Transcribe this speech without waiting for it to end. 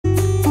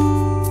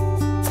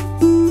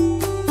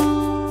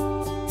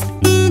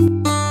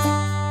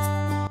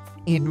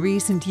In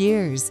recent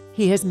years,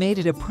 he has made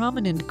it a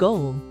prominent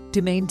goal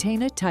to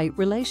maintain a tight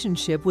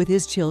relationship with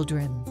his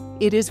children.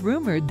 It is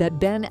rumored that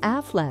Ben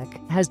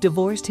Affleck has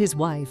divorced his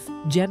wife,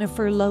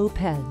 Jennifer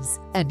Lopez,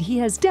 and he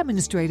has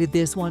demonstrated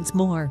this once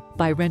more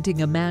by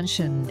renting a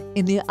mansion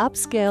in the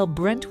upscale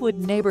Brentwood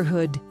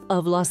neighborhood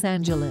of Los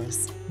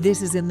Angeles.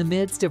 This is in the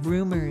midst of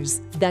rumors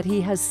that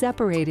he has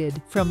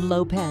separated from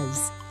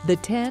Lopez. The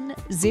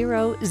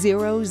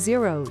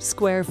 10,000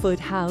 square foot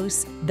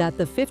house that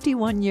the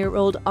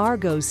 51-year-old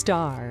Argo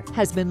star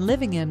has been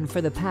living in for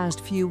the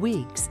past few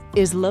weeks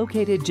is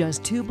located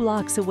just 2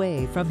 blocks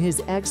away from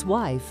his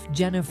ex-wife,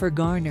 Jennifer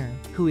Garner,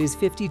 who is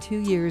 52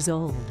 years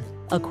old.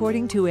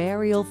 According to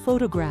aerial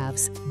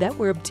photographs that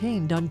were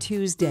obtained on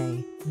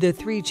Tuesday, the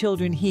 3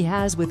 children he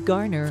has with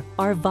Garner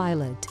are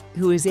Violet,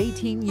 who is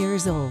 18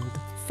 years old,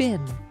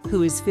 Finn,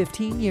 who is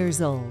 15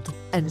 years old,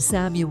 and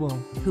Samuel,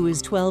 who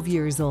is 12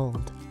 years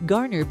old.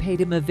 Garner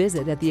paid him a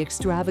visit at the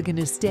extravagant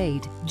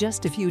estate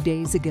just a few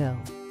days ago.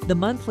 The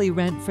monthly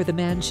rent for the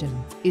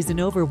mansion is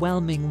an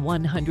overwhelming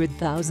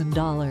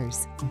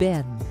 $100,000.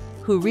 Ben,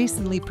 who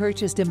recently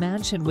purchased a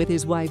mansion with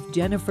his wife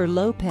Jennifer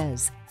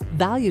Lopez,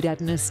 valued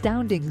at an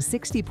astounding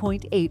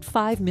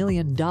 $60.85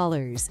 million,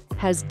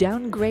 has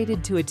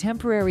downgraded to a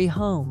temporary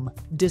home,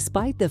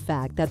 despite the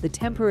fact that the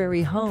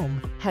temporary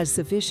home has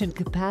sufficient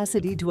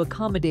capacity to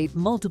accommodate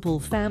multiple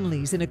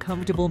families in a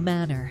comfortable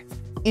manner.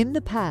 In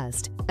the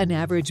past, an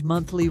average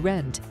monthly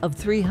rent of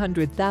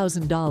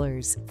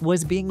 $300,000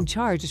 was being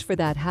charged for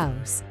that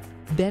house.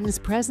 Ben's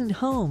present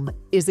home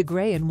is a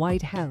gray and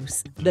white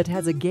house that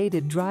has a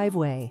gated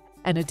driveway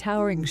and a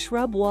towering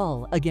shrub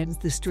wall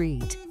against the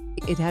street.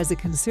 It has a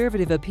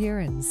conservative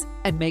appearance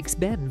and makes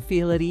Ben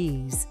feel at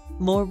ease.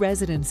 More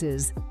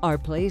residences are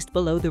placed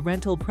below the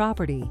rental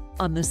property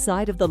on the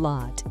side of the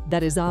lot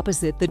that is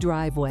opposite the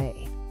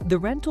driveway. The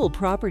rental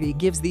property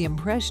gives the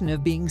impression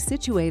of being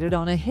situated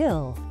on a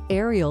hill.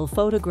 Aerial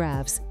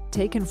photographs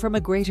taken from a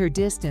greater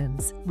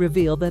distance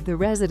reveal that the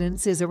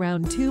residence is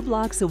around 2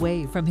 blocks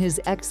away from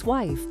his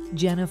ex-wife,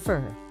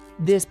 Jennifer.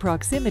 This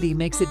proximity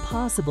makes it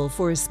possible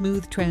for a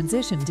smooth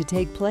transition to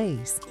take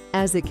place,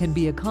 as it can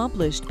be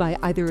accomplished by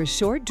either a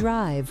short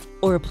drive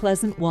or a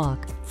pleasant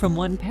walk from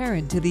one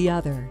parent to the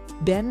other.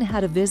 Ben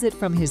had a visit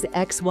from his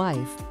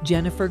ex-wife,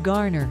 Jennifer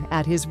Garner,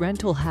 at his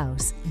rental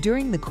house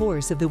during the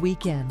course of the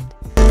weekend.